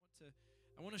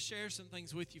I want to share some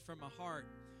things with you from my heart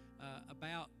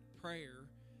about prayer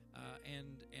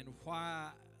and why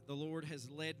the Lord has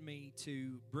led me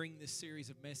to bring this series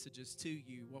of messages to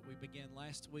you. What we began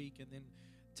last week and then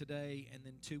today and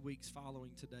then 2 weeks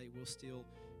following today, we'll still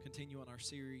continue on our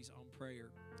series on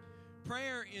prayer.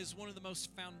 Prayer is one of the most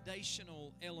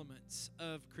foundational elements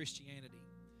of Christianity.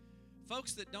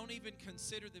 Folks that don't even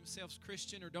consider themselves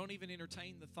Christian or don't even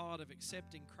entertain the thought of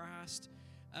accepting Christ,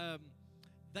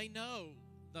 they know,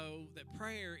 though, that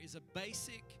prayer is a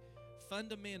basic,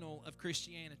 fundamental of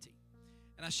Christianity.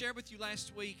 And I shared with you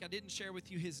last week, I didn't share with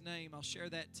you his name, I'll share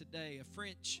that today, a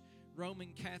French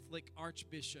Roman Catholic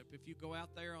archbishop. If you go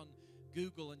out there on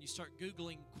Google and you start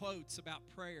Googling quotes about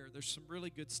prayer, there's some really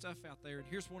good stuff out there. And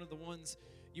here's one of the ones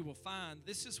you will find.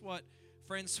 This is what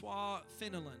Francois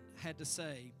Fenelon had to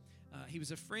say. He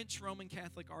was a French Roman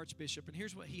Catholic archbishop, and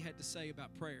here's what he had to say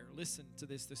about prayer. Listen to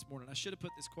this morning. I should have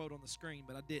put this quote on the screen,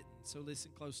 but I didn't, so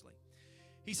listen closely.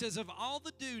 He says, "Of all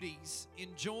the duties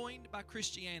enjoined by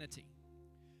Christianity,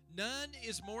 none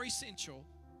is more essential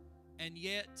and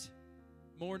yet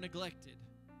more neglected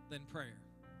than prayer."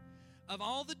 Of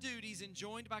all the duties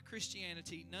enjoined by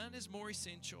Christianity, none is more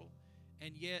essential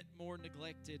and yet more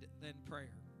neglected than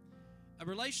prayer. A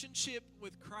relationship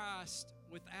with Christ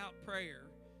without prayer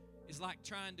is like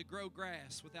trying to grow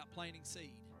grass without planting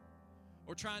seed,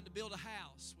 or trying to build a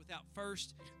house without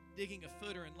first digging a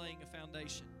footer and laying a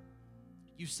foundation.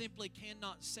 You simply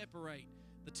cannot separate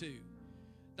the two.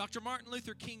 Dr. Martin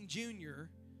Luther King Jr.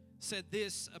 said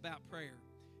this about prayer.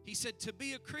 He said, "To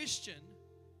be a Christian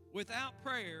without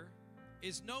prayer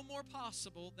is no more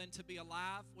possible than to be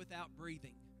alive without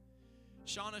breathing."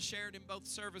 Shauna shared in both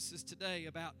services today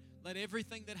about let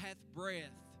everything that hath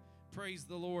breath praise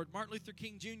the Lord. Martin Luther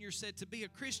King Jr. said, "To be a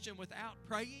Christian without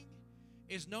praying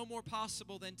is no more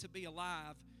possible than to be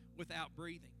alive without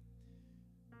breathing."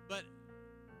 But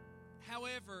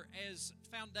however, as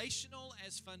foundational,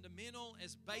 as fundamental,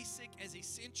 as basic, as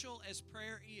essential as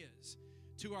prayer is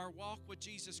to our walk with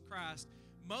Jesus Christ,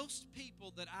 most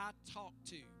people that I talk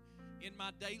to in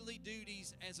my daily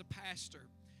duties as a pastor,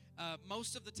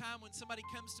 most of the time when somebody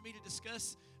comes to me to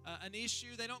discuss an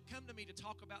issue, they don't come to me to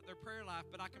talk about their prayer life,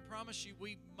 but I can promise you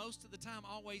we most of the time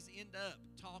always end up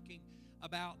talking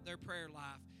about their prayer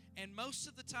life. And most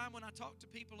of the time when I talk to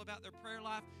people about their prayer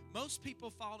life, most people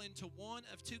fall into one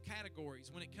of two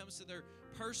categories when it comes to their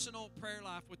personal prayer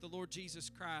life with the Lord Jesus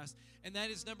Christ. And that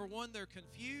is, number one, they're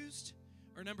confused,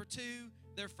 or number two,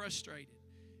 they're frustrated.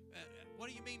 What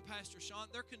do you mean, Pastor Sean?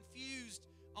 They're confused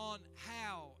on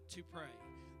how to pray.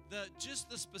 Just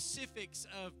the specifics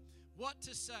of what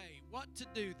to say, what to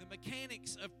do, the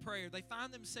mechanics of prayer. They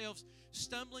find themselves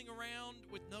stumbling around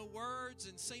with no words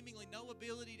and seemingly no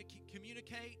ability to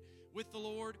communicate with the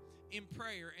Lord in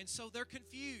prayer. And so they're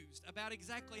confused about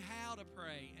exactly how to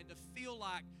pray and to feel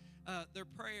like their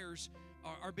prayers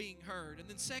are being heard. And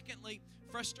then secondly,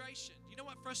 frustration. You know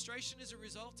what frustration is a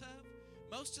result of?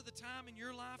 Most of the time in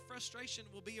your life, frustration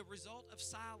will be a result of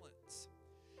silence.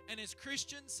 And as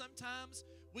Christians, sometimes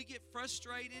we get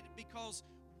frustrated because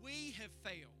we have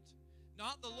failed.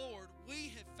 Not the Lord, we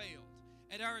have failed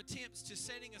at our attempts to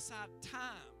setting aside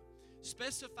time,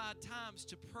 specified times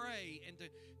to pray and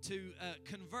to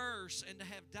converse and to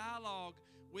have dialogue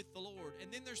with the Lord.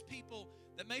 And then there's people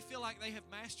that may feel like they have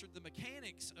mastered the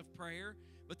mechanics of prayer,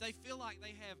 but they feel like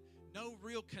they have no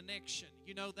real connection.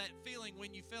 You know, that feeling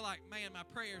when you feel like, man, my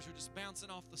prayers are just bouncing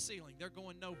off the ceiling. They're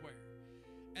going nowhere.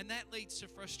 And that leads to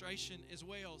frustration as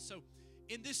well. So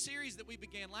in this series that we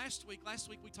began last week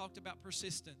we talked about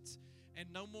persistence.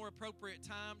 And no more appropriate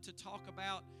time to talk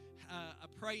about a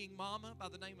praying mama by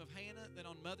the name of Hannah than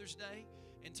on Mother's Day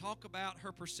and talk about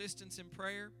her persistence in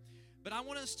prayer. But I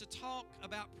want us to talk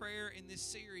about prayer in this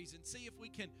series and see if we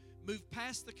can move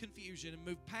past the confusion and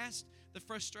move past the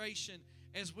frustration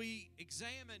as we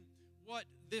examine what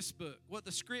this book, what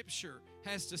the Scripture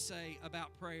has to say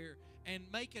about prayer, and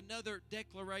make another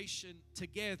declaration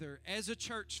together as a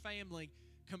church family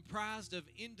comprised of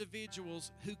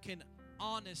individuals who can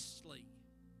honestly,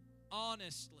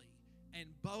 and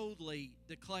boldly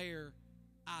declare,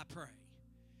 I pray.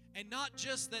 And not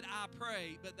just that I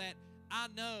pray, but that I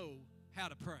know how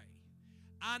to pray.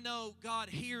 I know God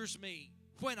hears me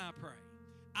when I pray.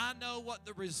 I know what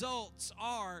the results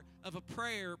are of a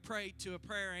prayer prayed to a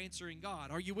prayer answering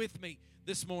God. Are you with me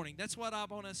this morning? That's what I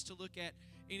want us to look at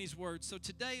in His Word. So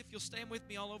today, if you'll stand with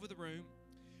me all over the room,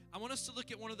 I want us to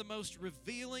look at one of the most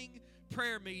revealing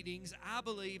prayer meetings, I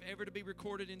believe, ever to be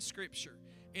recorded in Scripture.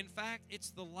 In fact,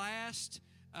 it's the last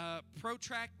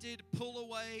protracted,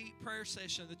 pull-away prayer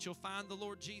session that you'll find the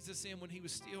Lord Jesus in when He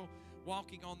was still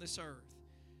walking on this earth.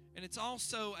 And it's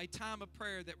also a time of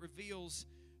prayer that reveals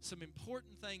some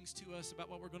important things to us about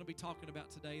what we're going to be talking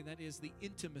about today, and that is the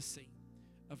intimacy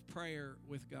of prayer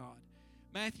with God.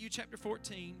 Matthew chapter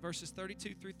 14, verses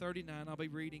 32 through 39, I'll be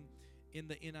reading in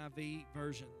the NIV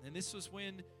version. And this was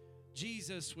when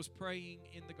Jesus was praying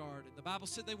in the garden. The Bible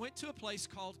said they went to a place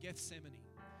called Gethsemane.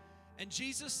 And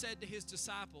Jesus said to his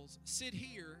disciples, "Sit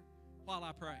here while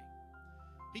I pray."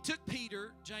 He took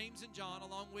Peter, James, and John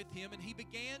along with him, and he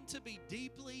began to be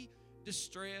deeply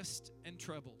distressed and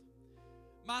troubled.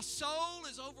 "My soul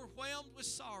is overwhelmed with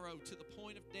sorrow to the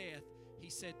point of death," he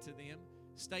said to them.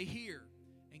 "Stay here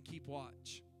and keep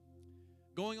watch."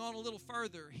 Going on a little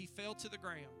further, he fell to the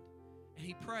ground, and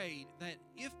he prayed that,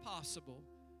 if possible,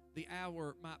 the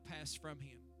hour might pass from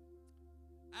him.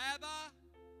 "Abba,"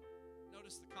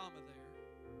 notice the comma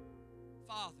there,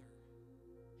 "Father,"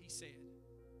 he said,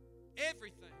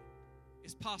 "everything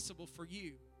is possible for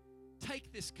you.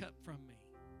 Take this cup from me.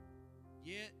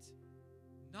 Yet,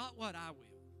 not what I will,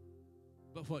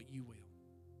 but what you will."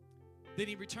 Then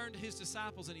he returned to his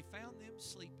disciples, and he found them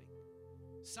sleeping.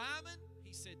 "Simon,"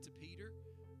 he said to Peter,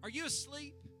 "are you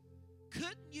asleep?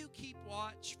 Couldn't you keep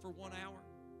watch for 1 hour?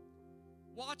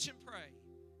 Watch and pray,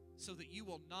 so that you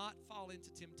will not fall into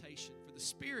temptation. For the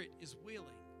spirit is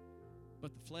willing,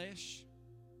 but the flesh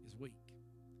is weak."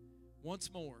 Once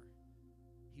more,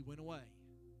 he went away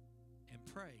and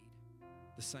prayed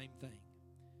the same thing.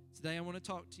 Today, I want to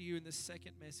talk to you in this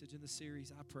second message in the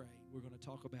series, I Pray. We're going to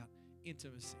talk about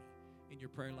intimacy in your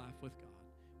prayer life with God.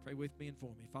 Pray with me and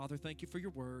for me. Father, thank you for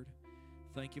your word.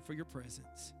 Thank you for your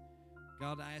presence.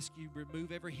 God, I ask you,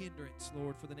 remove every hindrance,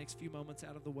 Lord, for the next few moments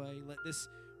out of the way. Let this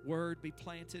word be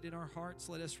planted in our hearts.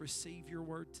 Let us receive your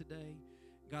word today.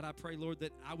 God, I pray, Lord,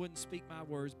 that I wouldn't speak my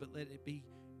words, but let it be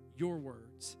your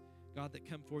words, God, that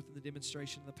come forth in the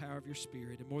demonstration of the power of your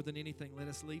Spirit. And more than anything, let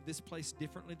us leave this place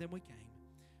differently than we came,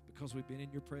 because we've been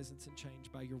in your presence and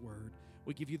changed by your word.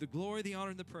 We give you the glory, the honor,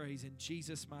 and the praise in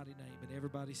Jesus' mighty name. And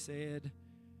everybody said,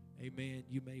 amen.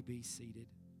 You may be seated.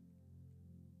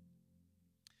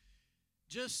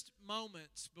 Just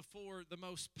moments before the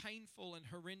most painful and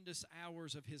horrendous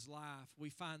hours of his life, we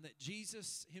find that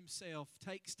Jesus himself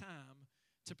takes time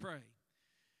to pray.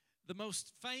 The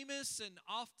most famous and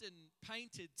often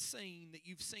painted scene that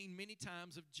you've seen many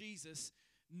times of Jesus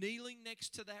kneeling next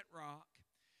to that rock,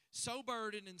 so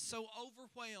burdened and so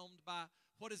overwhelmed by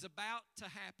what is about to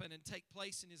happen and take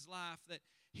place in his life that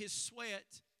his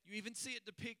sweat, you even see it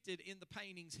depicted in the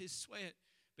paintings, his sweat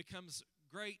becomes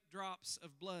great drops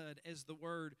of blood, as the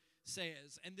word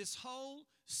says. And this whole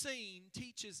scene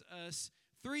teaches us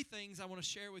three things I want to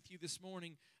share with you this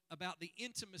morning about the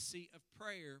intimacy of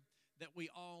prayer that we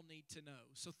all need to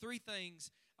know. So three things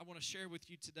I want to share with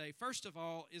you today. First of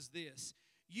all is this: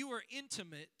 you are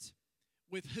intimate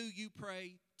with who you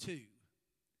pray to.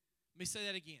 Let me say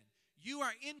that again. You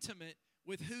are intimate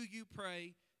with who you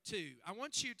pray to. I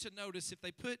want you to notice, if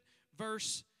they put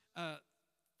verse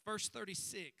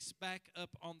 36 back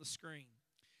up on the screen,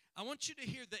 I want you to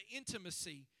hear the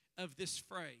intimacy of this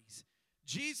phrase.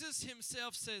 Jesus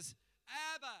himself says,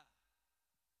 "Abba."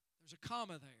 There's a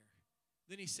comma there.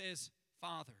 Then he says,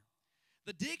 "Father."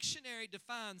 The dictionary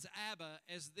defines Abba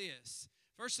as this.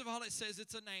 First of all, it says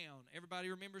it's a noun. Everybody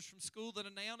remembers from school that a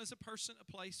noun is a person, a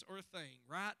place, or a thing,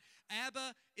 right?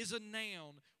 Abba is a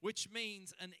noun, which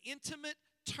means an intimate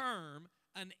term.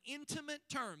 An intimate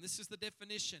term. This is the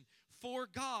definition for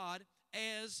God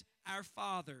as our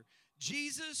Father.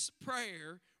 Jesus'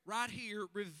 prayer right here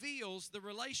reveals the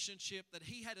relationship that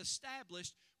he had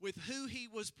established with who he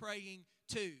was praying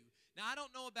to. Now, I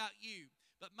don't know about you,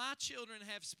 but my children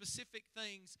have specific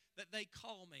things that they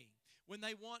call me when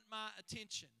they want my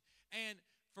attention. And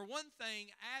for one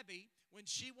thing, Abby, when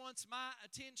she wants my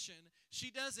attention, she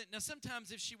doesn't. Now,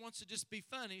 sometimes if she wants to just be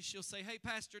funny, she'll say, "Hey,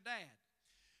 Pastor Dad."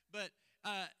 But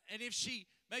and if she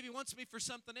maybe wants me for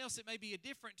something else, it may be a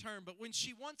different term. But when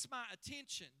she wants my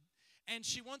attention and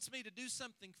she wants me to do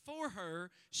something for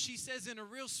her, she says in a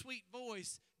real sweet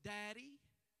voice, "Daddy."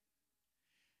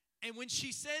 And when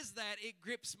she says that, it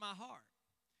grips my heart.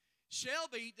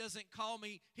 Shelby doesn't call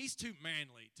me, he's too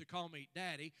manly to call me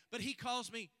Daddy, but he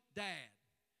calls me Dad.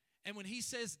 And when he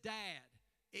says Dad,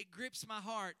 it grips my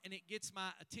heart and it gets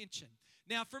my attention.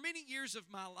 Now, for many years of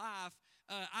my life,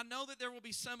 I know that there will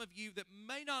be some of you that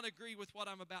may not agree with what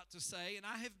I'm about to say, and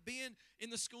I have been in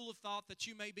the school of thought that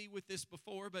you may be with this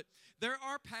before, but there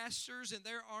are pastors and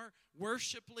there are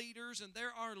worship leaders and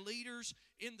there are leaders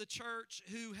in the church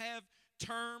who have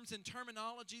terms and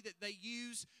terminology that they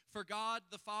use for God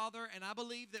the Father, and I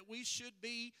believe that we should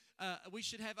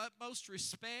have utmost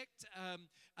respect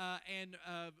and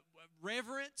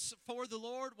reverence for the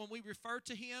Lord when we refer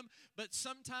to Him, but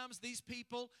sometimes these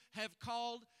people have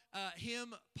called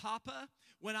Him Papa.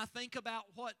 When I think about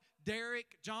what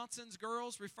Derek Johnson's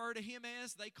girls refer to Him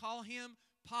as, they call Him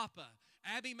Papa.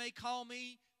 Abby may call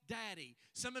me Daddy.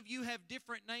 Some of you have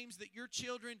different names that your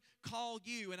children call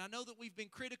you. And I know that we've been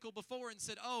critical before and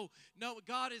said, oh, no,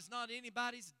 God is not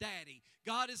anybody's daddy.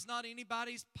 God is not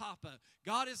anybody's papa.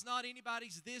 God is not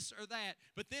anybody's this or that.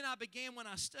 But then I began, when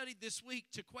I studied this week,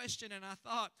 to question, and I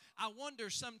thought, I wonder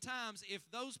sometimes if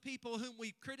those people whom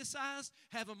we've criticized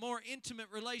have a more intimate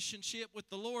relationship with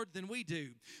the Lord than we do.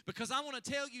 Because I want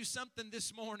to tell you something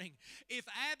this morning. If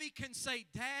Abby can say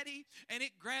daddy and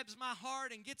it grabs my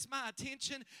heart and gets my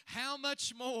attention, how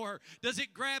much more does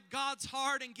it grab God's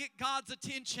heart and get God's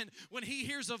attention when He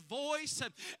hears a voice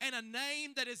and a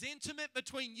name that is intimate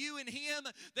between you and Him,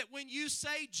 that when you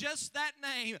say just that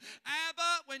name,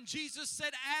 Abba, when Jesus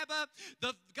said Abba,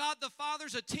 God the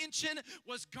Father's attention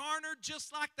was garnered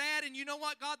just like that. And you know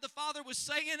what God the Father was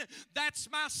saying? That's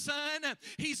my son.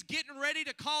 He's getting ready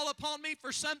to call upon me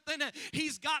for something.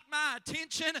 He's got my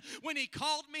attention when He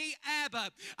called me Abba.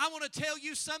 I want to tell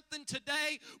you something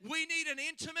today. We need an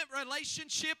intimate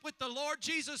relationship with the Lord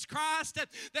Jesus Christ,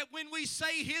 that when we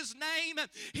say His name,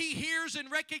 He hears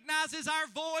and recognizes our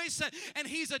voice, and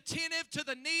He's attentive to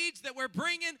the needs that we're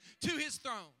bringing to His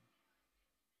throne.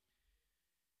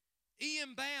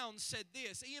 E.M. Bounds said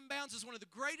this. E.M. Bounds is one of the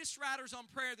greatest writers on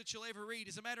prayer that you'll ever read.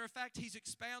 As a matter of fact, he's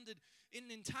expounded in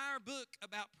an entire book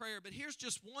about prayer. But here's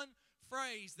just one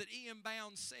phrase that E.M.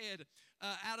 Bounds said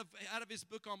out of his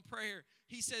book on prayer.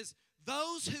 He says,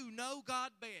 "Those who know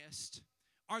God best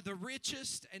are the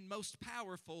richest and most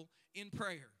powerful in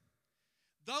prayer."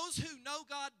 Those who know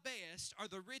God best are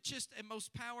the richest and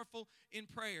most powerful in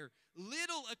prayer.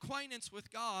 Little acquaintance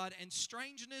with God and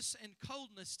strangeness and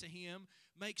coldness to Him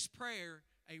makes prayer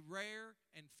a rare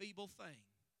and feeble thing.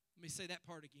 Let me say that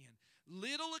part again.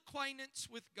 Little acquaintance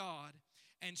with God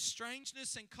and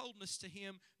strangeness and coldness to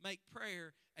Him make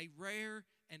prayer a rare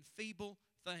and feeble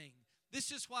thing.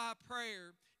 This is why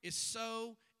prayer is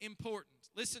so important.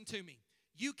 Listen to me.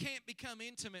 You can't become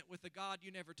intimate with a God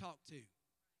you never talked to.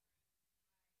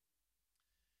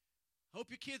 Hope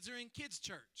your kids are in kids'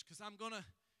 church, because I'm gonna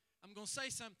say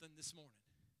something this morning.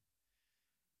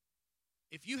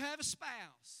 If you have a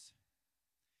spouse,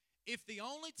 if the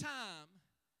only time,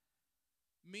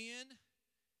 men,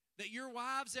 that your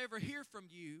wives ever hear from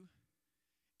you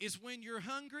is when you're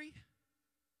hungry,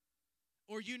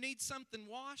 or you need something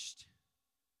washed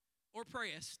or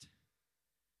pressed.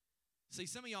 See,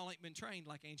 some of y'all ain't been trained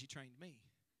like Angie trained me.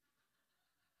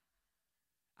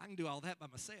 I can do all that by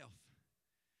myself.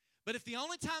 But if the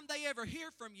only time they ever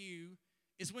hear from you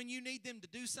is when you need them to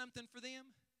do something for them,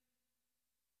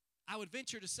 I would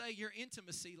venture to say your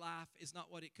intimacy life is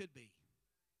not what it could be.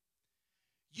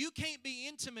 You can't be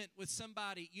intimate with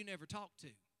somebody you never talked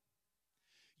to.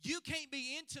 You can't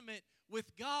be intimate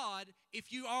with God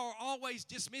if you are always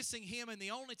dismissing Him and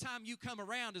the only time you come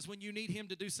around is when you need Him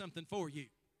to do something for you.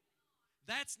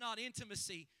 That's not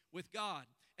intimacy with God.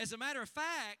 As a matter of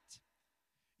fact,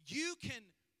 you can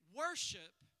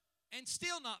worship and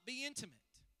still not be intimate.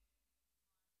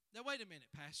 Now, wait a minute,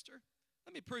 Pastor.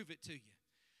 Let me prove it to you.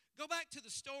 Go back to the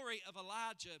story of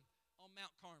Elijah on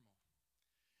Mount Carmel.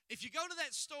 If you go to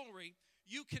that story,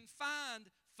 you can find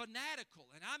fanatical,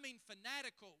 and I mean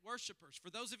fanatical worshipers. For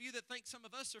those of you that think some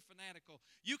of us are fanatical,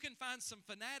 you can find some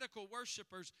fanatical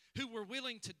worshipers who were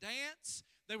willing to dance.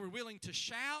 They were willing to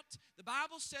shout. The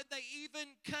Bible said they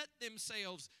even cut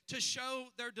themselves to show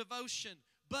their devotion.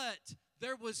 But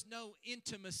there was no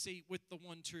intimacy with the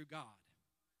one true God.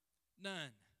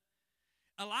 None.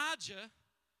 Elijah,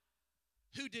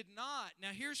 who did not. Now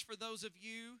here's for those of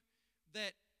you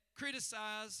that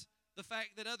criticize the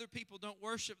fact that other people don't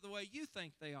worship the way you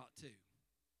think they ought to.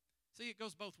 See, it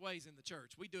goes both ways in the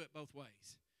church. We do it both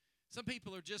ways. Some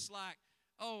people are just like,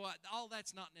 oh, all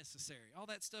that's not necessary. All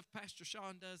that stuff Pastor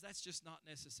Sean does, that's just not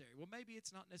necessary. Well, maybe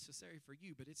it's not necessary for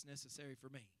you, but it's necessary for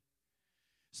me.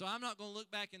 So I'm not going to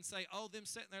look back and say, oh, them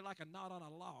sitting there like a knot on a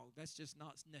log, that's just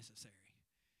not necessary.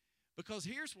 Because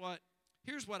here's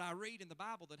what I read in the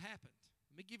Bible that happened.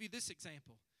 Let me give you this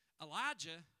example.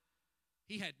 Elijah,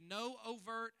 he had no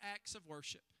overt acts of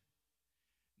worship,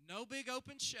 no big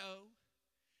open show,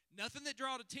 nothing that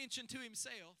drawed attention to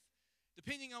himself.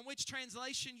 Depending on which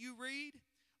translation you read,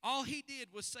 all he did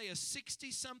was say a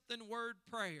 60-something word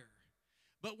prayer.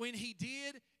 But when he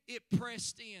did, it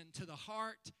pressed in to the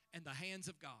heart and the hands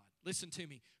of God. Listen to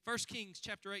me. 1 Kings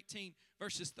chapter 18,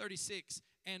 verses 36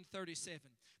 and 37.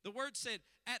 The word said,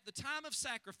 at the time of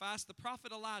sacrifice, the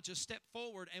prophet Elijah stepped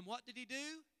forward, and what did he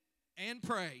do? And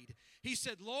prayed. He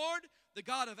said, Lord, the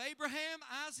God of Abraham,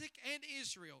 Isaac, and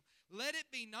Israel, let it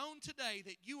be known today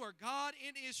that you are God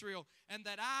in Israel, and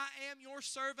that I am your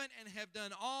servant and have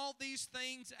done all these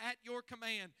things at your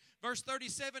command. Verse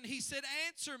 37, he said,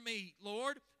 answer me,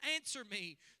 Lord, answer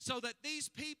me, so that these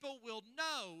people will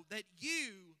know that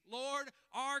you, Lord,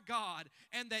 are God,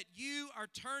 and that you are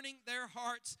turning their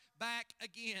hearts back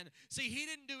again. See, he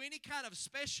didn't do any kind of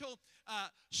special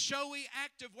showy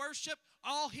act of worship.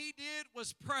 All he did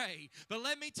was pray. But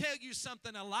let me tell you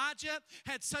something. Elijah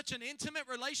had such an intimate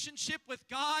relationship with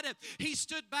God. He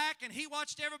stood back and he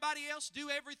watched everybody else do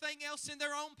everything else in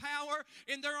their own power,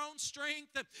 in their own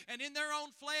strength, and in their own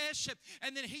flesh.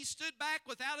 And then he stood back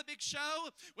without a big show,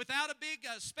 without a big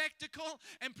spectacle,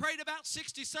 and prayed about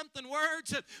 60-something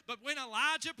words. But when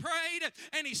Elijah prayed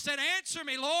and he said, answer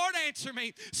me, Lord, answer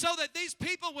me, so that these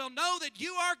people will know that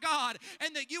you are God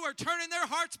and that you are turning their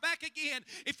hearts back again.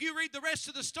 If you read the rest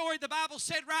of the story, the Bible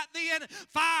said right then,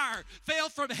 fire fell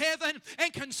from heaven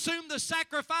and consumed the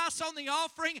sacrifice on the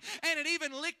offering, and it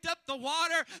even licked up the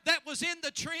water that was in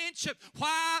the trench.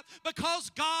 Why? Because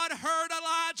God heard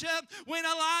Elijah. When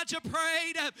Elijah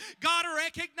prayed, God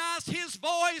recognized his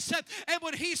voice, and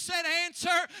when he said answer,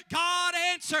 God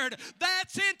answered.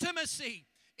 That's intimacy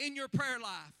in your prayer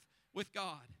life with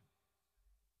God.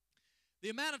 The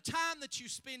amount of time that you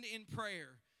spend in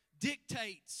prayer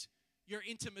dictates your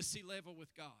intimacy level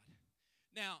with God.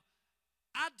 Now,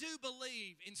 I do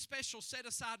believe in special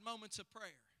set-aside moments of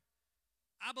prayer.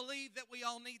 I believe that we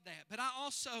all need that. But I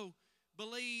also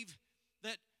believe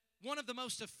that one of the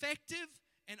most effective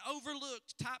and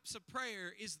overlooked types of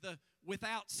prayer is the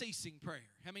without ceasing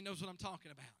prayer. How many knows what I'm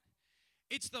talking about?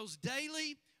 It's those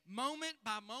daily, moment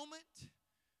by moment,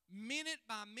 minute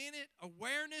by minute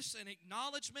awareness and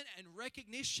acknowledgement and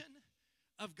recognition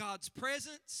of God's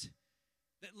presence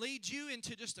that leads you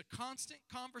into just a constant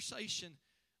conversation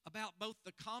about both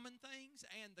the common things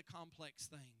and the complex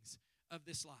things of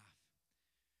this life.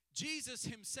 Jesus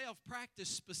himself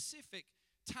practiced specific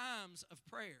times of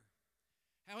prayer.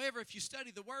 However, if you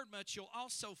study the Word much, you'll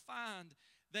also find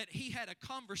that he had a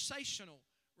conversational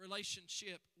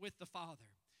relationship with the Father.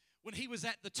 When he was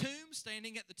at the tomb,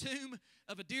 standing at the tomb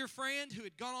of a dear friend who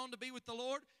had gone on to be with the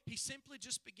Lord, he simply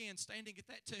just began standing at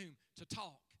that tomb to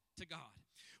talk to God.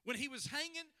 When he was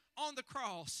hanging on the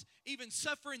cross, even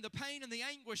suffering the pain and the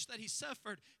anguish that he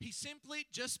suffered, he simply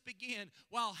just began,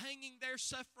 while hanging there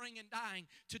suffering and dying,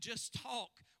 to just talk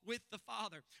with the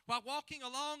Father. While walking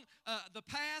along the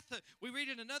path, we read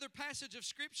in another passage of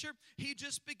Scripture, he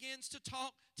just begins to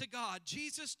talk to God.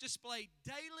 Jesus displayed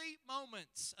daily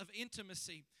moments of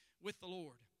intimacy with the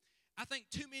Lord. I think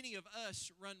too many of us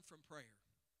run from prayer.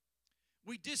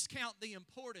 We discount the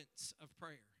importance of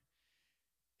prayer.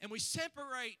 And we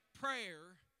separate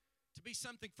prayer to be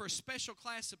something for a special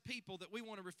class of people that we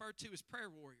want to refer to as prayer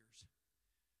warriors.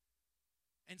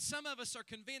 And some of us are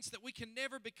convinced that we can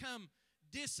never become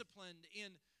disciplined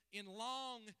in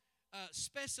long,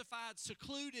 specified,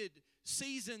 secluded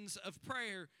seasons of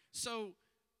prayer. So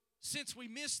since we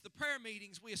miss the prayer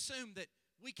meetings, we assume that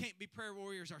we can't be prayer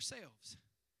warriors ourselves.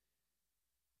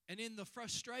 And in the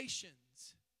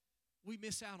frustrations, we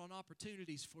miss out on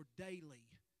opportunities for daily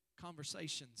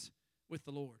conversations with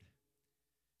the Lord.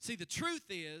 See, the truth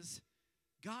is,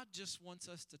 God just wants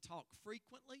us to talk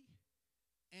frequently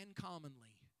and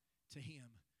commonly to Him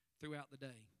throughout the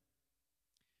day.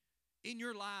 In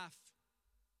your life,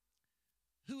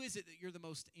 who is it that you're the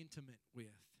most intimate with?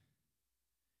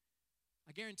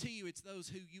 I guarantee you it's those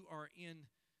who you are in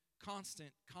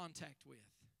constant contact with.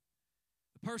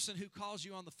 The person who calls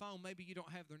you on the phone, maybe you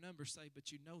don't have their number saved,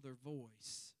 but you know their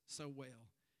voice so well.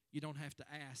 You don't have to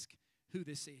ask who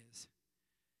this is.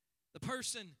 The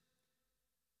person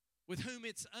with whom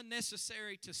it's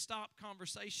unnecessary to stop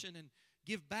conversation and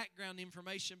give background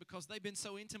information because they've been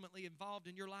so intimately involved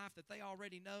in your life that they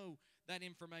already know that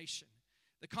information.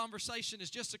 The conversation is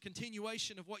just a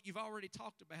continuation of what you've already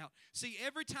talked about. See,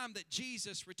 every time that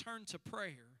Jesus returned to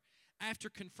prayer after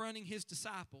confronting his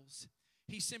disciples,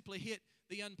 he simply hit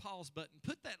the unpause button.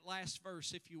 Put that last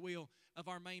verse, if you will, of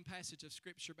our main passage of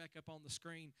Scripture back up on the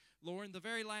screen, Lauren. The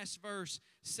very last verse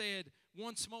said,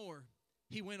 once more,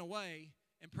 he went away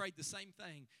and prayed the same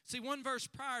thing. See, one verse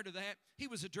prior to that, he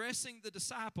was addressing the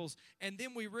disciples, and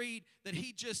then we read that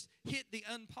he just hit the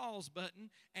unpause button,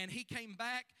 and he came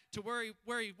back to where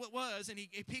he was, and he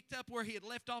picked up where he had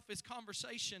left off his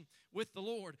conversation with the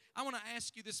Lord. I want to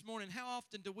ask you this morning, how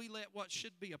often do we let what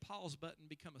should be a pause button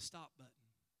become a stop button?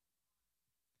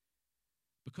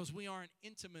 Because we aren't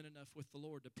intimate enough with the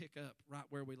Lord to pick up right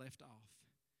where we left off.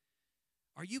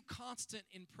 Are you constant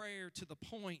in prayer to the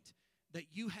point that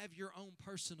you have your own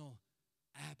personal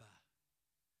Abba?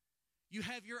 You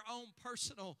have your own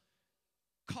personal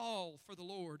call for the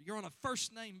Lord. You're on a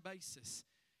first-name basis.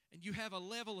 And you have a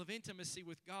level of intimacy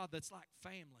with God that's like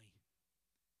family.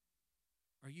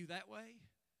 Are you that way?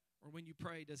 Or when you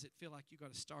pray, does it feel like you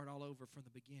got to start all over from the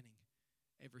beginning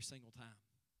every single time?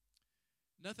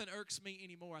 Nothing irks me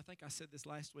anymore. I think I said this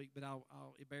last week, but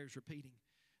it bears repeating.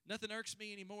 Nothing irks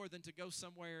me anymore than to go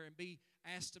somewhere and be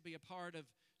asked to be a part of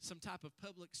some type of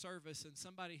public service, and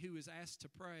somebody who is asked to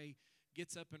pray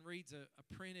gets up and reads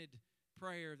a printed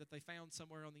prayer that they found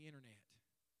somewhere on the internet.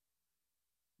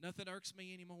 Nothing irks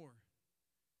me anymore.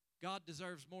 God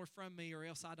deserves more from me, or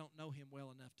else I don't know Him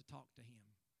well enough to talk to Him.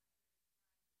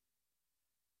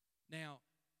 Now,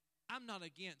 I'm not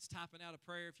against typing out a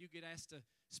prayer if you get asked to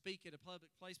speak at a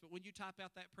public place, but when you type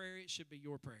out that prayer, it should be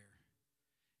your prayer.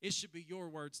 It should be your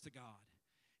words to God,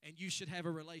 and you should have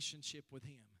a relationship with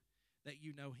Him, that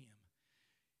you know Him.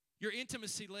 Your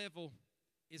intimacy level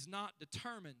is not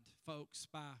determined, folks,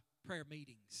 by prayer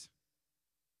meetings.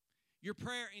 Your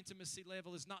prayer intimacy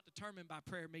level is not determined by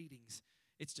prayer meetings.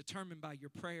 It's determined by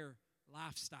your prayer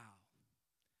lifestyle.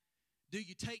 Do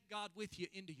you take God with you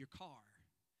into your car?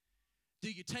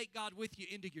 Do you take God with you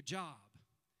into your job?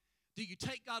 Do you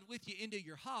take God with you into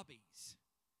your hobbies?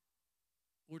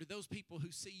 Or do those people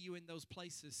who see you in those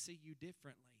places see you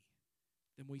differently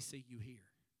than we see you here?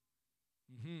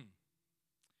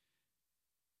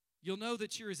 You'll know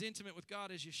that you're as intimate with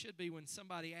God as you should be when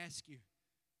somebody asks you,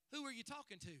 "Who are you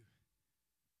talking to?"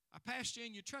 I passed you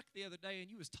in your truck the other day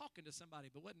and you was talking to somebody,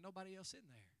 but wasn't nobody else in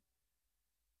there.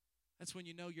 That's when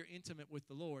you know you're intimate with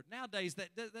the Lord. Nowadays,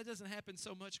 that doesn't happen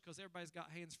so much because everybody's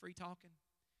got hands-free talking.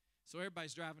 So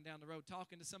everybody's driving down the road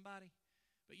talking to somebody.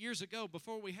 But years ago,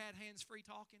 before we had hands-free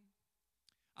talking,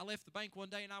 I left the bank one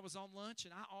day and I was on lunch,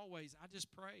 and I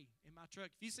just pray in my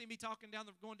truck. If you see me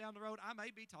going down the road, I may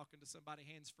be talking to somebody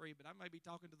hands-free, but I may be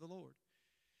talking to the Lord.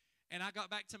 And I got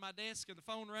back to my desk, and the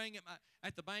phone rang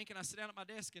at the bank, and I sat down at my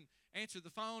desk and answered the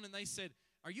phone, and they said,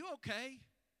 "Are you okay?"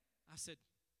 I said,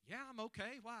 "Yeah, I'm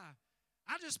okay. Why?"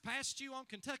 "I just passed you on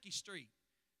Kentucky Street.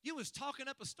 You was talking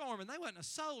up a storm, and there wasn't a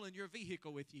soul in your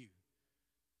vehicle with you."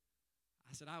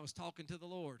 I said, "I was talking to the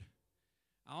Lord."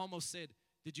 I almost said,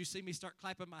 "Did you see me start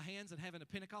clapping my hands and having a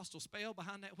Pentecostal spell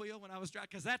behind that wheel when I was driving?"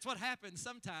 Because that's what happens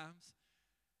sometimes.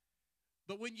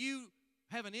 But when you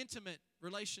have an intimate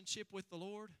relationship with the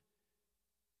Lord,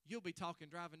 you'll be talking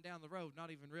driving down the road,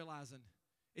 not even realizing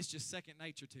it's just second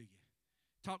nature to you.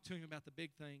 Talk to Him about the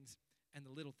big things and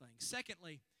the little things.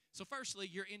 Firstly,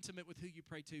 you're intimate with who you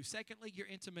pray to. Secondly, you're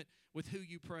intimate with who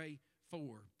you pray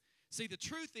for. See, the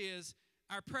truth is,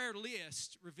 our prayer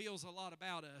list reveals a lot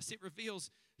about us. It reveals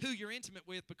who you're intimate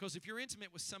with, because if you're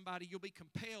intimate with somebody, you'll be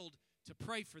compelled to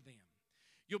pray for them.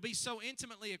 You'll be so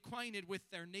intimately acquainted with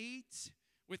their needs,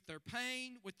 with their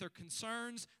pain, with their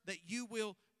concerns, that you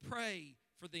will pray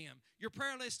for them. Your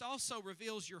prayer list also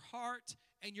reveals your heart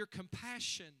and your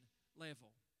compassion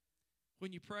level.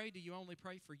 When you pray, do you only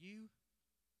pray for you?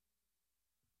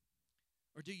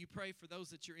 Or do you pray for those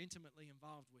that you're intimately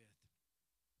involved with?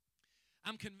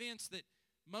 I'm convinced that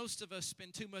most of us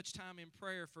spend too much time in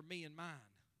prayer for me and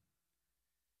mine,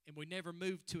 and we never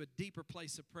move to a deeper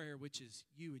place of prayer, which is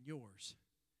you and yours.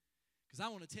 Because I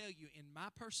want to tell you, in my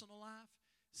personal life,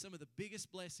 some of the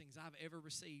biggest blessings I've ever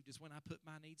received is when I put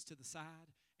my needs to the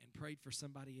side and prayed for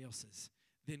somebody else's.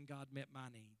 Then God met my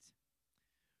needs.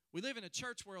 We live in a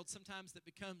church world sometimes that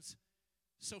becomes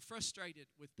so frustrated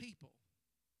with people.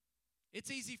 It's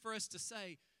easy for us to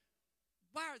say,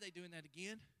 "Why are they doing that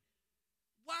again?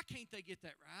 Why can't they get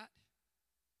that right?"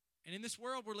 And in this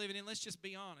world we're living in, let's just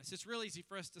be honest. It's real easy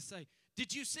for us to say,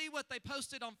 "Did you see what they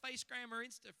posted on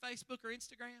Facebook or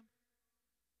Instagram?"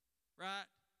 Right?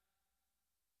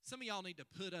 Some of y'all need to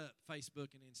put up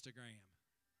Facebook and Instagram.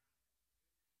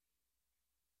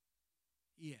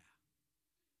 Yeah.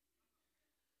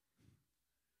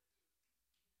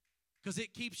 Because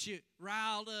it keeps you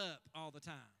riled up all the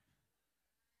time.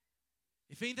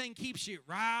 If anything keeps you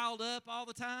riled up all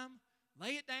the time,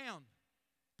 lay it down.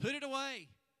 Put it away.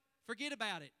 Forget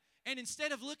about it. And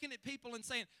instead of looking at people and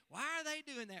saying, "Why are they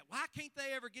doing that? Why can't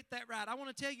they ever get that right?" I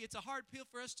want to tell you, it's a hard pill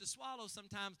for us to swallow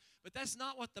sometimes, but that's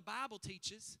not what the Bible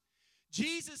teaches.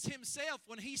 Jesus Himself,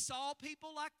 when He saw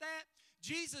people like that,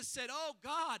 Jesus said, "Oh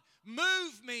God,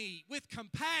 move me with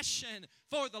compassion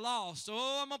for the lost."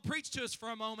 Oh, I'm going to preach to us for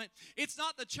a moment. It's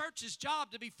not the church's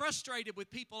job to be frustrated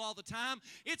with people all the time.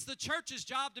 It's the church's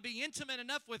job to be intimate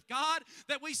enough with God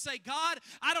that we say, "God,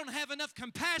 I don't have enough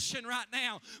compassion right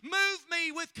now. Move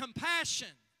me with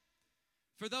compassion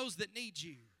for those that need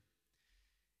you."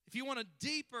 If you want a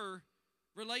deeper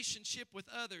relationship with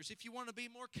others, if you want to be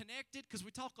more connected, because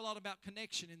we talk a lot about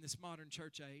connection in this modern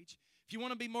church age, if you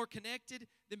want to be more connected,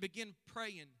 then begin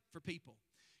praying for people.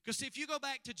 Because if you go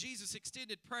back to Jesus'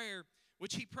 extended prayer,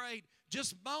 which he prayed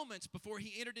just moments before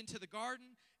he entered into the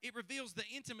garden, it reveals the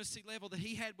intimacy level that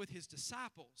he had with his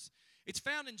disciples. It's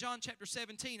found in John chapter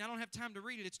 17. I don't have time to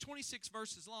read it. It's 26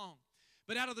 verses long.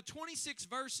 But out of the 26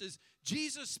 verses,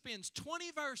 Jesus spends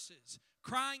 20 verses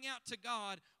crying out to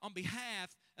God on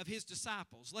behalf of his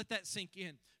disciples. Let that sink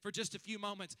in for just a few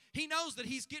moments. He knows that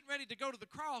he's getting ready to go to the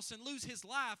cross and lose his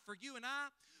life for you and I,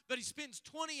 but he spends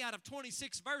 20 out of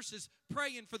 26 verses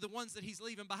praying for the ones that he's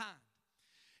leaving behind.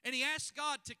 And he asks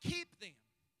God to keep them.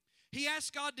 He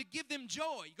asks God to give them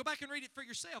joy. Go back and read it for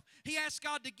yourself. He asks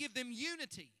God to give them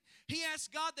unity. He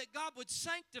asked God that God would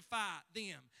sanctify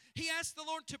them. He asked the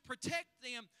Lord to protect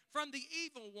them from the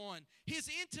evil one. His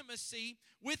intimacy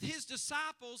with his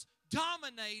disciples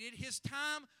dominated his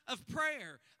time of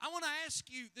prayer. I want to ask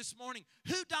you this morning,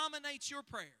 who dominates your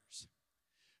prayers?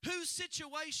 Whose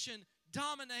situation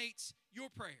dominates your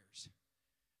prayers?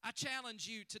 I challenge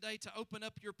you today to open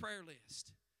up your prayer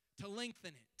list, to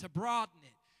lengthen it, to broaden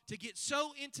it, to get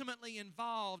so intimately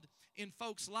involved in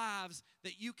folks' lives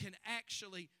that you can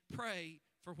actually pray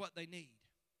for what they need.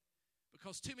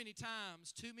 Because too many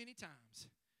times,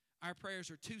 our prayers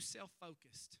are too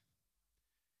self-focused.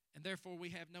 And therefore, we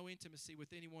have no intimacy with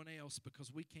anyone else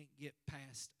because we can't get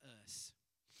past us.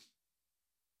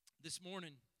 This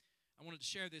morning, I wanted to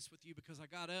share this with you because I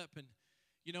got up and,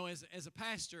 you know, as a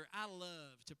pastor, I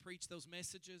love to preach those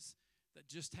messages that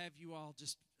just have you all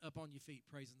just up on your feet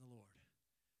praising the Lord.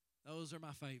 Those are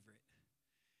my favorite.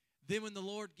 Then when the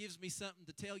Lord gives me something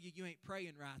to tell you ain't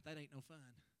praying right, that ain't no fun.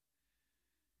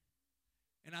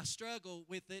 And I struggle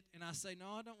with it, and I say, no,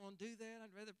 I don't want to do that.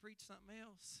 I'd rather preach something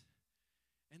else.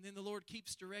 And then the Lord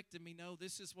keeps directing me, no,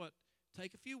 this is what,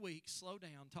 take a few weeks, slow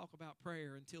down, talk about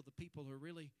prayer until the people are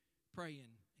really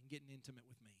praying and getting intimate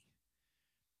with me.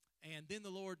 And then the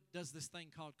Lord does this thing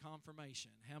called confirmation.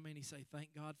 How many say, thank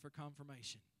God for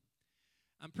confirmation?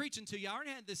 I'm preaching to you. I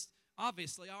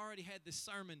already had this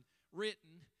sermon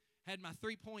written, had my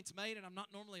 3 points made, and I'm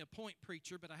not normally a point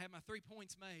preacher, but I had my 3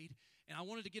 points made, and I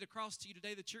wanted to get across to you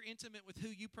today that you're intimate with who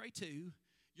you pray to,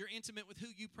 you're intimate with who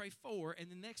you pray for,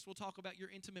 and then next we'll talk about you're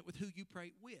intimate with who you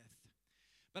pray with.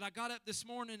 But I got up this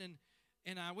morning,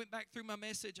 and I went back through my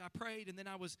message, I prayed, and then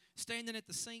I was standing at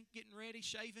the sink getting ready,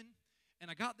 shaving,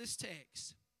 and I got this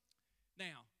text.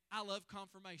 Now, I love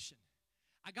confirmation.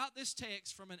 I got this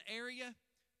text from an area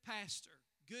pastor,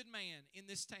 good man in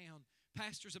this town,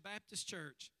 pastors a Baptist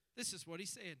church. This is what he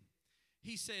said.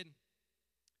 He said,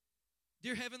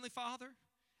 Dear Heavenly Father,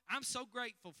 I'm so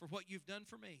grateful for what you've done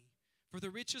for me, for the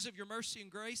riches of your mercy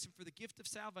and grace, and for the gift of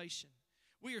salvation.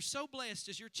 We are so blessed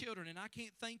as your children, and I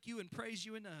can't thank you and praise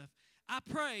you enough. I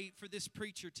pray for this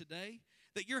preacher today,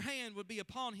 that your hand would be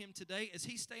upon him today as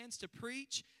he stands to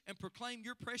preach and proclaim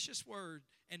your precious word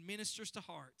and ministers to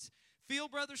hearts. Fill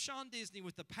Brother Sean Disney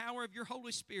with the power of your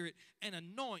Holy Spirit and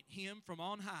anoint him from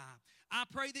on high. I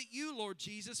pray that you, Lord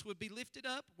Jesus, would be lifted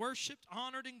up, worshiped,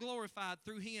 honored, and glorified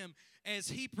through him as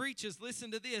he preaches, listen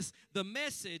to this, the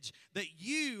message that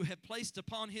you have placed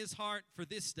upon his heart for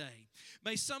this day.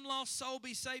 May some lost soul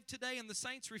be saved today and the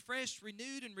saints refreshed,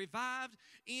 renewed, and revived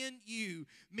in you.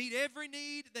 Meet every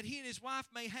need that he and his wife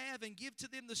may have and give to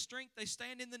them the strength they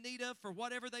stand in the need of for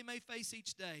whatever they may face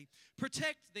each day.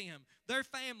 Protect them, their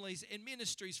families, and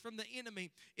ministries from the enemy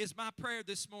is my prayer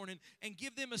this morning, and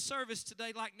give them a service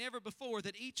today like never before,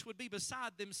 that each would be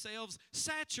beside themselves,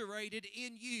 saturated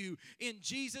in you. In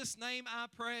Jesus' name I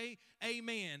pray,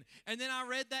 amen. And then I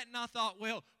read that and I thought,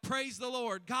 well, praise the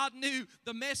Lord. God knew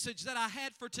the message that I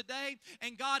had for today,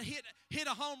 and God hit a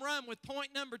home run with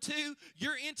point number 2.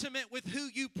 You're intimate with who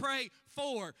you pray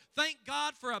for. Thank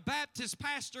God for a Baptist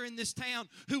pastor in this town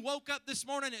who woke up this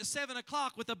morning at 7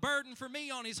 o'clock with a burden for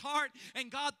me on his heart, and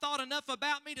God thought enough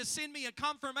about me to send me a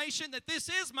confirmation that this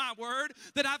is my word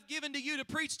that I've given to you to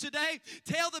preach today.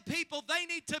 Tell the people they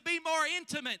need to be more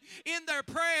intimate in their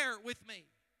prayer with me.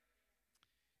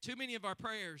 Too many of our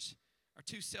prayers are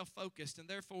too self-focused, and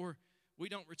therefore we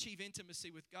don't achieve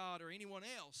intimacy with God or anyone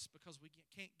else because we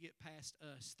can't get past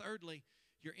us. Thirdly,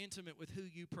 you're intimate with who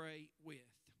you pray with.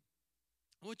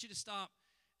 I want you to stop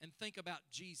and think about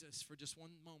Jesus for just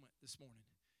one moment this morning.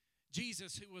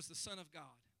 Jesus, who was the Son of God.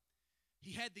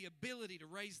 He had the ability to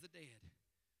raise the dead.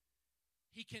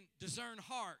 He can discern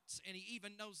hearts, and he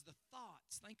even knows the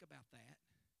thoughts, think about that,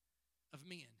 of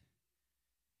men.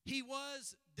 He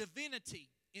was divinity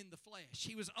in the flesh.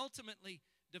 He was ultimately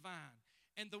divine.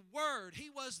 And the Word, he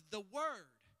was the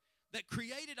Word that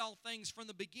created all things from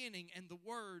the beginning, and the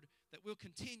Word that will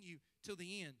continue till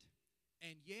the end.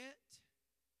 And yet,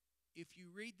 if you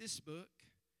read this book,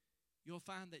 you'll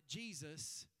find that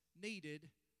Jesus needed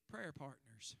prayer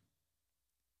partners.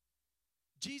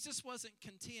 Jesus wasn't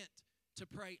content to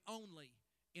pray only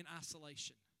in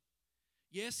isolation.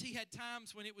 Yes, he had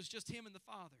times when it was just him and the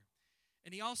Father.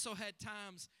 And he also had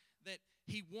times that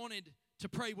he wanted to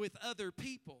pray with other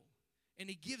people. And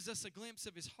he gives us a glimpse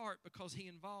of his heart because he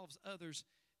involves others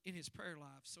in his prayer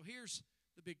life. So here's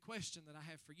the big question that I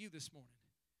have for you this morning.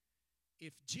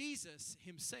 If Jesus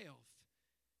himself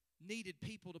needed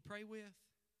people to pray with,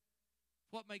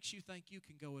 what makes you think you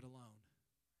can go it alone?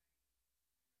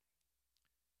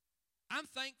 I'm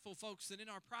thankful, folks, that in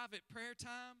our private prayer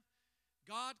time,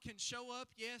 God can show up,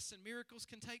 yes, and miracles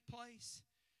can take place.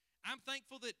 I'm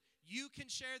thankful that you can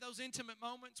share those intimate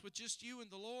moments with just you and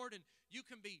the Lord, and you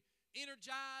can be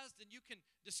energized and you can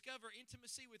discover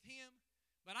intimacy with him.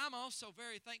 But I'm also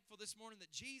very thankful this morning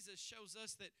that Jesus shows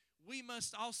us that we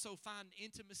must also find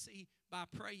intimacy by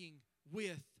praying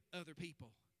with other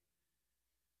people.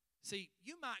 See,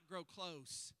 you might grow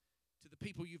close to the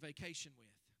people you vacation with.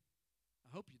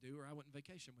 I hope you do, or I wouldn't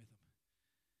vacation with them.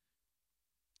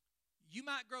 You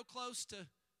might grow close to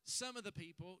some of the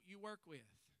people you work with.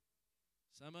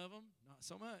 Some of them, not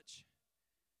so much.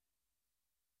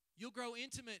 You'll grow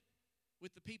intimate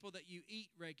with the people that you eat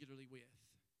regularly with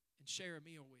and share a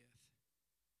meal with.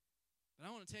 But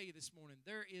I want to tell you this morning,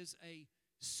 there is a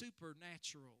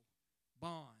supernatural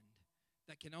bond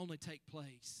that can only take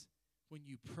place when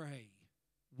you pray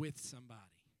with somebody,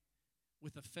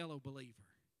 with a fellow believer.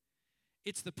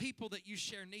 It's the people that you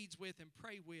share needs with and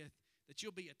pray with that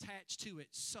you'll be attached to at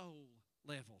soul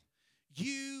level.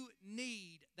 You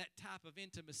need that type of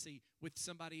intimacy with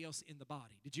somebody else in the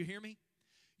body. Did you hear me?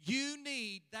 You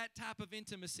need that type of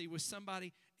intimacy with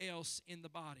somebody else in the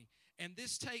body. And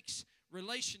this takes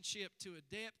relationship to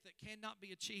a depth that cannot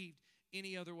be achieved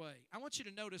any other way. I want you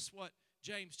to notice what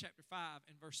James chapter 5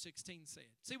 and verse 16 said.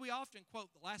 See, we often quote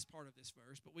the last part of this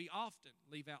verse, but we often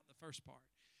leave out the first part.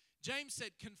 James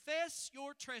said, confess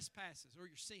your trespasses or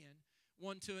your sin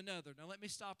one to another. Now let me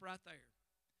stop right there.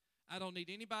 I don't need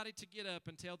anybody to get up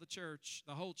and tell the church,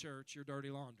 the whole church, your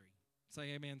dirty laundry.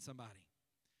 Say amen, somebody.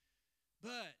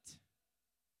 But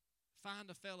find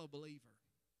a fellow believer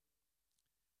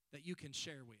that you can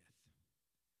share with,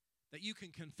 that you can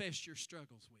confess your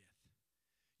struggles with,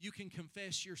 you can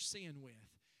confess your sin with,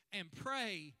 and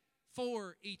pray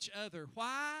for each other.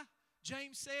 Why?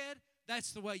 James said,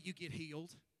 that's the way you get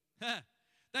healed.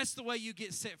 That's the way you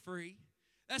get set free.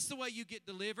 That's the way you get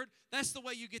delivered. That's the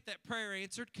way you get that prayer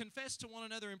answered. Confess to one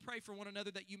another and pray for one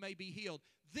another that you may be healed.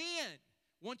 Then,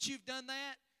 once you've done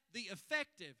that, the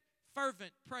effective,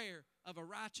 fervent prayer of a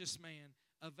righteous man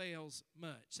avails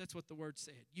much. That's what the word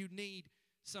said. You need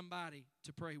somebody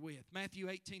to pray with. Matthew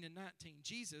 18 and 19,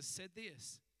 Jesus said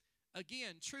this.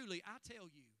 Again, truly, I tell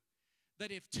you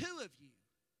that if two of you,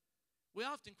 we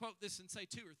often quote this and say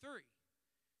two or three.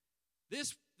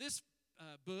 This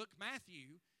book,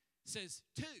 Matthew, says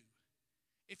two.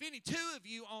 If any two of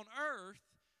you on earth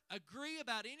agree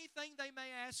about anything they may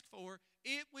ask for,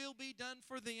 it will be done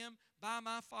for them by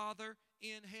my Father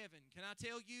in heaven. Can I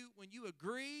tell you, when you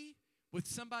agree with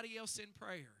somebody else in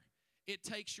prayer, it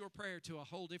takes your prayer to a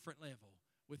whole different level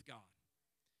with God.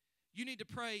 You need to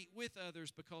pray with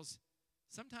others because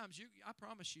sometimes, I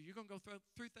promise you, you're going to go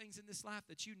through things in this life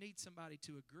that you need somebody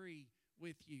to agree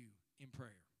with you in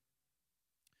prayer.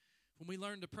 When we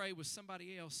learn to pray with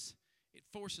somebody else, it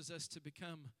forces us to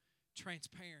become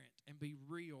transparent and be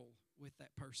real with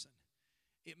that person.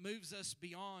 It moves us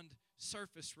beyond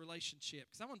surface relationship.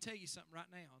 Because I want to tell you something right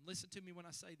now, and listen to me when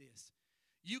I say this.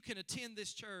 You can attend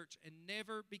this church and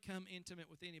never become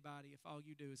intimate with anybody if all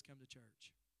you do is come to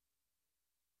church.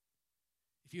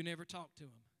 If you never talk to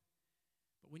them.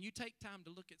 But when you take time to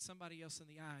look at somebody else in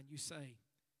the eye and you say,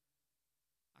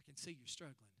 I can see you're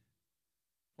struggling.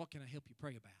 What can I help you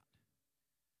pray about?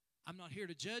 I'm not here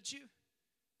to judge you.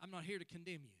 I'm not here to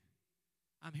condemn you.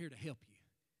 I'm here to help you.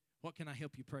 What can I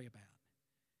help you pray about?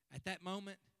 At that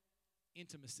moment,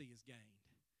 intimacy is gained.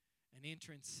 An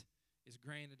entrance is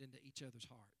granted into each other's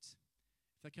hearts.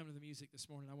 If I come to the music this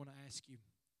morning, I want to ask you,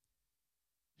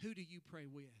 who do you pray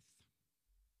with?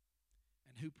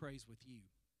 And who prays with you?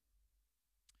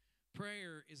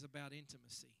 Prayer is about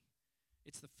intimacy.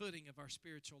 It's the footing of our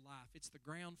spiritual life. It's the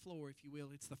ground floor, if you will.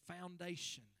 It's the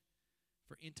foundation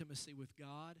for intimacy with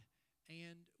God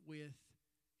and with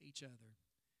each other.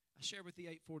 I shared with the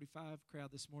 845 crowd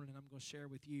this morning, and I'm going to share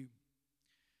with you.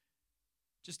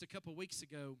 Just a couple weeks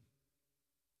ago,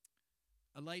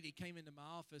 a lady came into my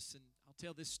office, and I'll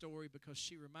tell this story because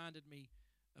she reminded me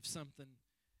of something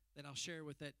that I'll share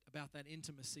about that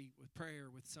intimacy with prayer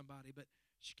with somebody. But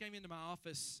She came into my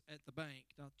office at the bank,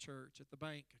 not church, at the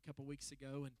bank a couple weeks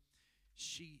ago, and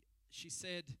she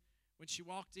said when she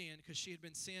walked in, because she had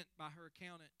been sent by her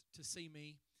accountant to see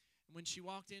me, and when she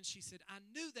walked in, she said, I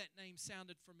knew that name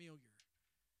sounded familiar,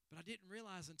 but I didn't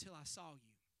realize until I saw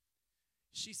you.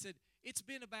 She said, it's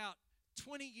been about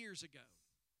 20 years ago.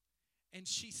 And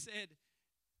she said,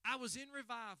 I was in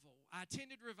revival. I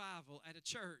attended revival at a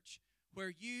church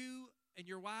where you and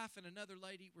your wife and another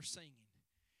lady were singing.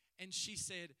 And she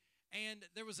said, and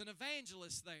there was an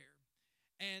evangelist there.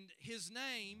 And his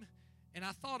name, and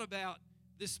I thought about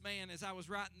this man as I was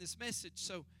writing this message.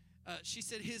 So she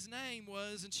said his name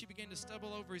was, and she began to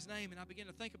stumble over his name. And I began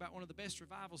to think about one of the best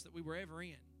revivals that we were ever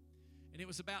in. And it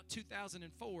was about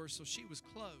 2004, so she was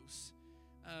close.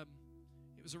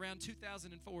 It was around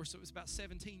 2004, so it was about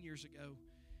 17 years ago.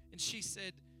 And she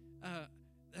said,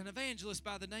 an evangelist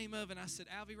by the name of, and I said,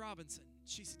 Alvy Robinson.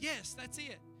 She said, yes, that's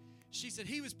it. She said,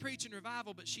 he was preaching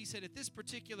revival, but she said at this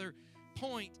particular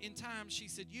point in time, she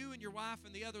said, you and your wife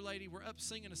and the other lady were up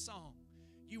singing a song.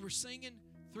 You were singing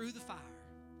Through the Fire.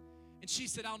 And she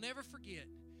said, I'll never forget.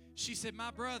 She said,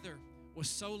 my brother was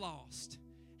so lost.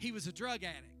 He was a drug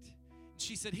addict.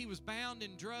 She said he was bound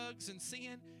in drugs and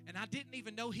sin, and I didn't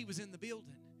even know he was in the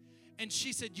building. And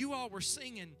she said, you all were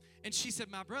singing. And she said,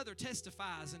 my brother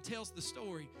testifies and tells the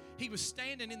story. He was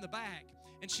standing in the back,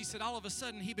 and she said all of a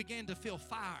sudden he began to feel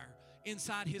fire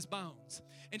inside his bones.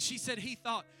 And she said he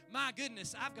thought, my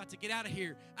goodness, I've got to get out of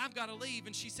here. I've got to leave.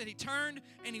 And she said he turned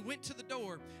and he went to the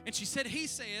door. And she said he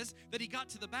says that he got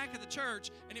to the back of the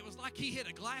church, and it was like he hit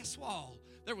a glass wall.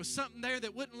 There was something there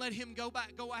that wouldn't let him go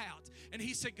out. And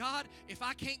he said, God, if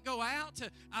I can't go out,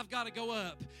 I've got to go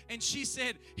up. And he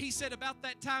said about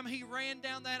that time he ran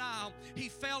down that aisle, he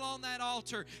fell on that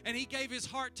altar, and he gave his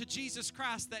heart to Jesus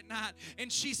Christ that night.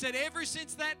 And she said, ever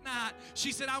since that night,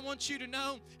 she said, I want you to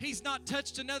know he's not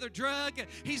touched another drug.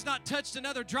 He's not touched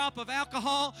another drop of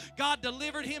alcohol. God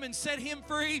delivered him and set him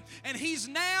free. And he's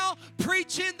now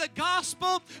preaching the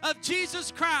gospel of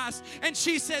Jesus Christ. And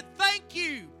she said, thank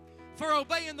you for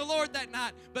obeying the Lord that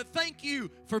night, but thank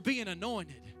you for being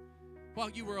anointed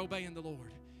while you were obeying the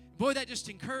Lord. Boy, that just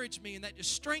encouraged me and that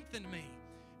just strengthened me.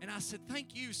 And I said,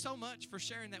 thank you so much for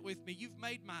sharing that with me.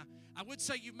 I would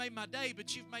say you've made my day,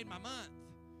 but you've made my month.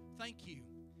 Thank you.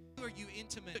 Who are you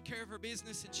intimate? Took care of her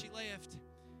business and she left.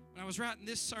 When I was writing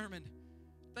this sermon,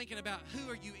 thinking about who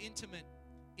are you intimate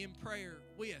in prayer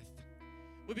with?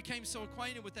 We became so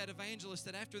acquainted with that evangelist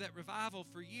that after that revival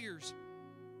for years,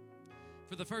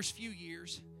 for the first few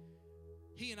years,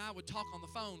 he and I would talk on the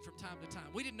phone from time to time.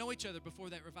 We didn't know each other before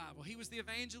that revival. He was the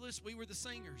evangelist. We were the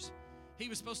singers. He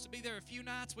was supposed to be there a few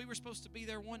nights. We were supposed to be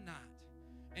there one night.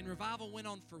 And revival went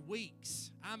on for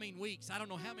weeks. I mean weeks. I don't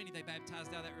know how many they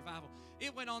baptized out of that revival.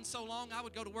 It went on so long, I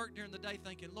would go to work during the day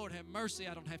thinking, Lord, have mercy,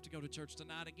 I don't have to go to church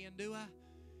tonight again, do I?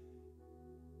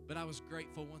 But I was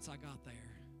grateful once I got there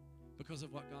because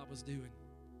of what God was doing.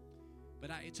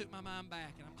 But it took my mind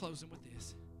back, and I'm closing with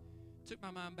this. Took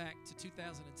my mind back to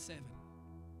 2007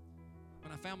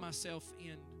 when I found myself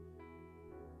in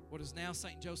what is now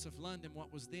St. Joseph, London,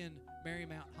 what was then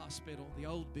Marymount Hospital, the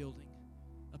old building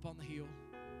up on the hill.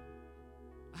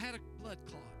 I had a blood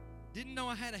clot. Didn't know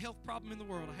I had a health problem in the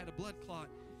world. I had a blood clot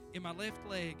in my left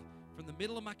leg from the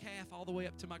middle of my calf all the way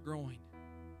up to my groin.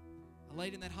 I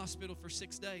laid in that hospital for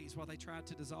 6 days while they tried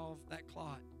to dissolve that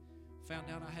clot. Found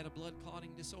out I had a blood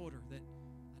clotting disorder that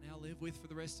I now live with for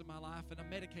the rest of my life and I'm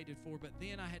medicated for, but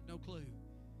then I had no clue.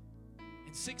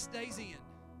 And 6 days in,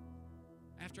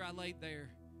 after I laid there,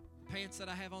 the pants that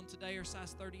I have on today are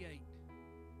size 38.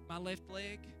 My left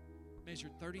leg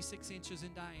measured 36 inches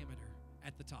in diameter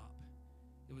at the top.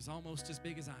 It was almost as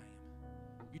big as I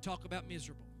am. You talk about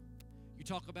miserable. You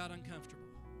talk about uncomfortable.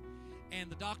 And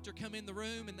the doctor come in the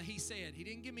room and he said, he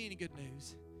didn't give me any good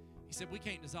news. He said, we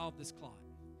can't dissolve this clot.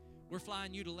 We're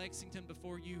flying you to Lexington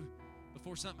before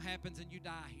something happens and you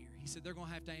die here. He said, they're going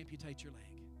to have to amputate your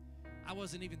leg. I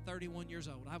wasn't even 31 years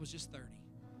old. I was just 30.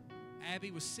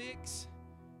 Abby was 6.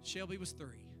 Shelby was 3.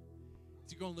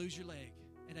 You're going to lose your leg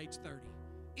at age 30.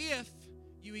 If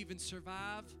you even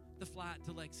survive the flight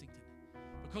to Lexington.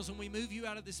 Because when we move you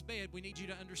out of this bed, we need you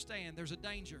to understand there's a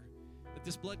danger that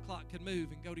this blood clot could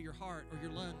move and go to your heart or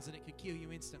your lungs and it could kill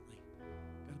you instantly.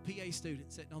 Got a PA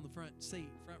student sitting on the front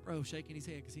row, shaking his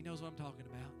head because he knows what I'm talking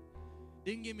about.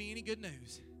 Didn't give me any good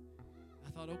news. I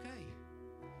thought, okay.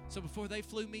 So before they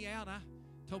flew me out, I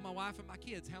told my wife and my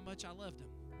kids how much I loved them.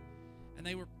 And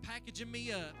they were packaging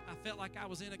me up. I felt like I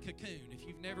was in a cocoon. If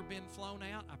you've never been flown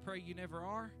out, I pray you never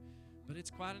are, but it's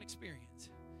quite an experience.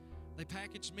 They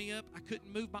packaged me up. I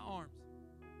couldn't move my arms.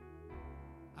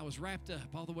 I was wrapped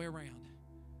up all the way around.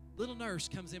 Little nurse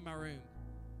comes in my room.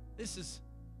 This is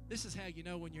This is how you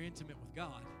know when you're intimate with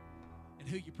God and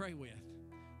who you pray with.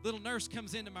 Little nurse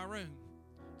comes into my room.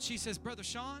 She says, Brother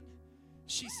Sean,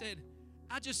 she said,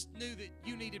 I just knew that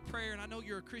you needed prayer, and I know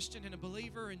you're a Christian and a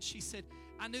believer. And she said,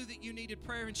 I knew that you needed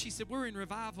prayer. And she said, we're in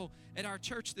revival at our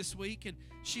church this week. And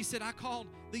she said, I called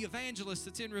the evangelist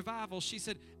that's in revival. She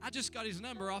said, I just got his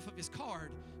number off of his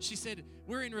card. She said,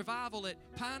 we're in revival at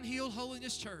Pine Hill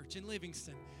Holiness Church in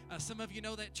Livingston. Some of you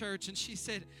know that church. And she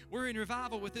said, we're in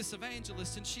revival with this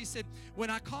evangelist. And she said, when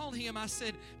I called him, I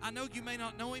said, I know you may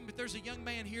not know him, but there's a young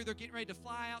man here. They're getting ready to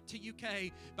fly out to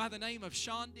UK by the name of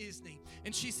Sean Disney.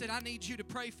 And she said, I need you to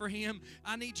pray for him.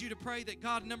 I need you to pray that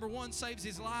God, number one, saves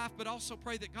his life, but also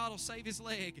pray that God will save his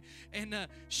leg. And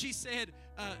she said,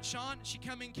 Sean, she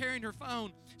come in carrying her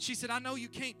phone. She said, I know you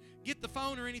can't get the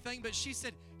phone or anything, but she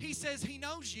said, he says he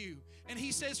knows you. And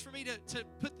he says for me to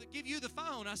give you the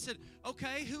phone. I said,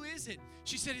 okay, who is it?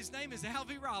 She said, his name is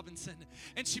Alvy Robinson.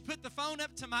 And she put the phone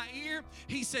up to my ear.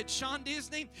 He said, Sean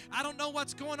Disney, I don't know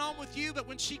what's going on with you, but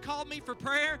when she called me for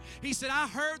prayer, he said, I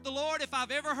heard the Lord, if I've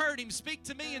ever heard him speak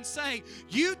to me and say,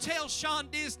 you tell Sean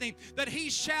Disney that he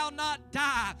shall not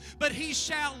die, but he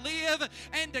shall live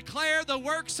and declare the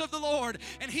works of the Lord.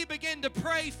 And he began to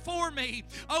pray for me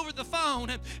over the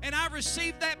phone. And I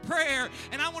received that prayer.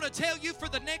 And I want to tell you, for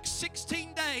the next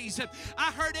 16 days,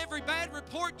 I heard every bad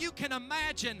report you can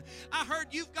imagine. I heard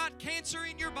you've got cancer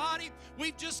in your body.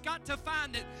 We've just got to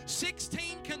find it.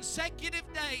 16 consecutive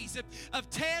days of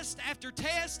test after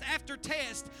test after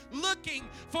test looking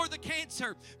for the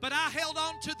cancer. But I held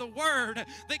on to the word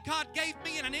that God gave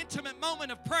me in an intimate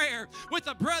moment of prayer with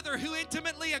a brother who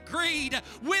intimately agreed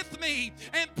with me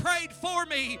and prayed for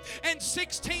me. And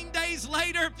 16 days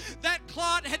later, that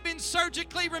clot had been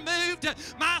surgically removed.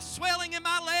 My swelling in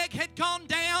my leg had gone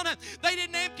down. They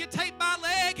didn't amputate my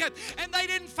leg, and they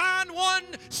didn't find one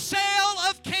cell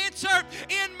of cancer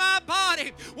in my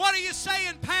body. What are you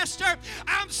saying, Pastor?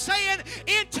 I'm saying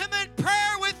intimate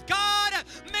prayer with God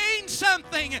means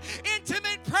something.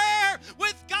 Intimate prayer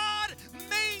with God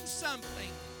means something.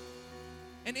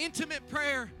 And intimate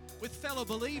prayer with fellow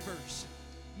believers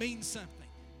means something.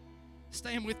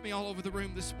 Stand with me all over the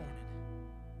room this morning.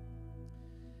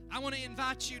 I want to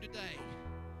invite you today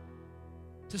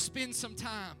to spend some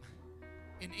time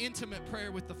in intimate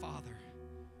prayer with the Father.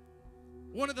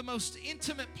 One of the most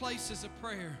intimate places of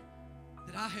prayer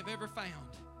that I have ever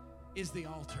found is the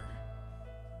altar.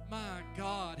 My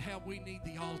God, how we need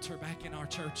the altar back in our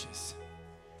churches.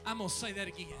 I'm going to say that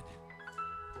again.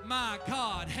 My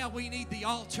God, how we need the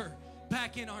altar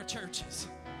back in our churches.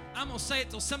 I'm going to say it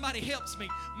till somebody helps me.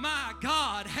 My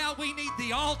God, how we need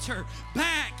the altar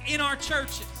back in our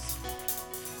churches.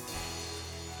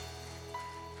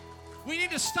 We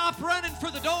need to stop running for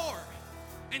the door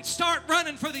and start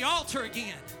running for the altar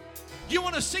again. You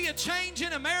want to see a change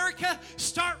in America?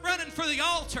 Start running for the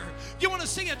altar. You want to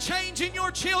see a change in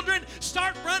your children?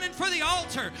 Start running for the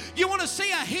altar. You want to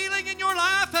see a healing in your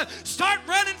life? Start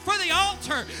running for the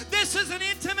altar. This is an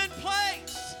intimate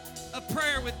place of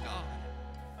prayer with God.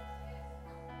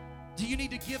 Do you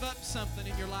need to give up something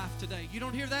in your life today? You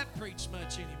don't hear that preached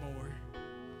much anymore.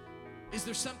 Is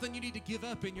there something you need to give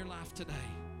up in your life today?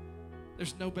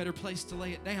 There's no better place to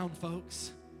lay it down,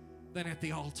 folks, than at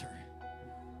the altar.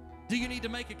 Do you need to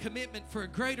make a commitment for a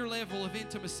greater level of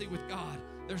intimacy with God?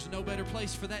 There's no better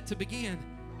place for that to begin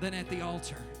than at the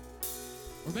altar.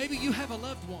 Or maybe you have a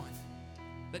loved one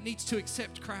that needs to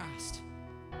accept Christ,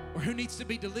 or who needs to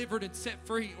be delivered and set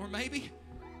free, or maybe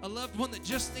a loved one that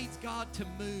just needs God to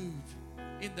move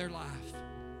in their life.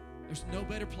 There's no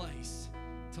better place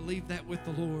to leave that with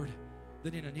the Lord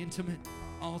than in an intimate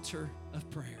altar of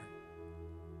prayer.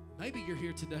 Maybe you're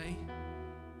here today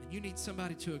and you need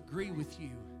somebody to agree with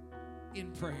you in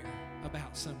prayer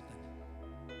about something.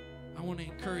 I want to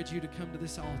encourage you to come to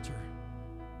this altar,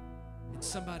 and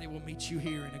somebody will meet you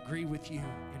here and agree with you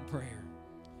in prayer.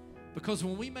 Because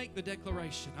when we make the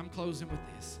declaration, I'm closing with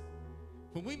this.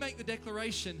 When we make the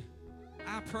declaration,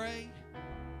 I pray,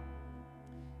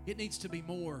 it needs to be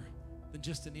more than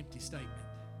just an empty statement.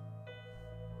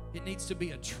 It needs to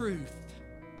be a truth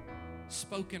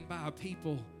spoken by a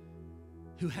people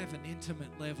who have an intimate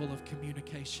level of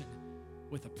communication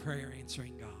with a prayer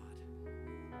answering God.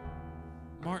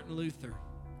 Martin Luther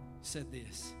said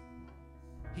this.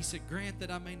 He said, grant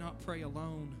that I may not pray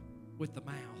alone with the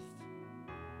mouth.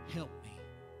 Help me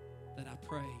that I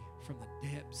pray from the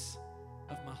depths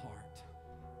of my heart.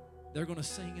 They're going to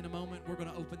sing in a moment. We're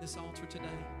going to open this altar today.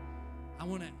 I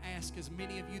want to ask as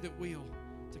many of you that will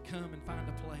to come and find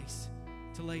a place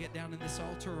to lay it down in this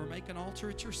altar, or make an altar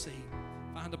at your seat.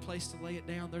 Find a place to lay it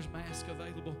down. There's masks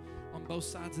available on both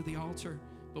sides of the altar.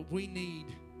 But we need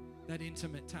that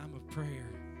intimate time of prayer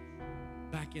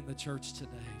back in the church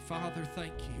today. Father,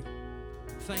 thank you.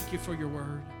 Thank you for your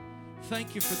word.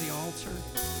 Thank you for the altar.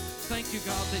 Thank you,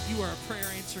 God, that you are a prayer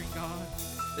answering God,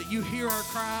 that you hear our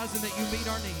cries and that you meet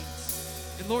our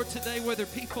needs. And Lord, today, whether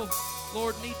people,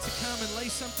 Lord, need to come and lay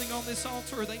something on this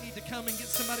altar or they need to come and get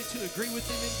somebody to agree with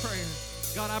them in prayer,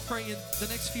 God, I pray in the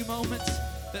next few moments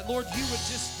that, Lord, you would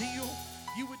just deal,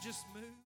 you would just move.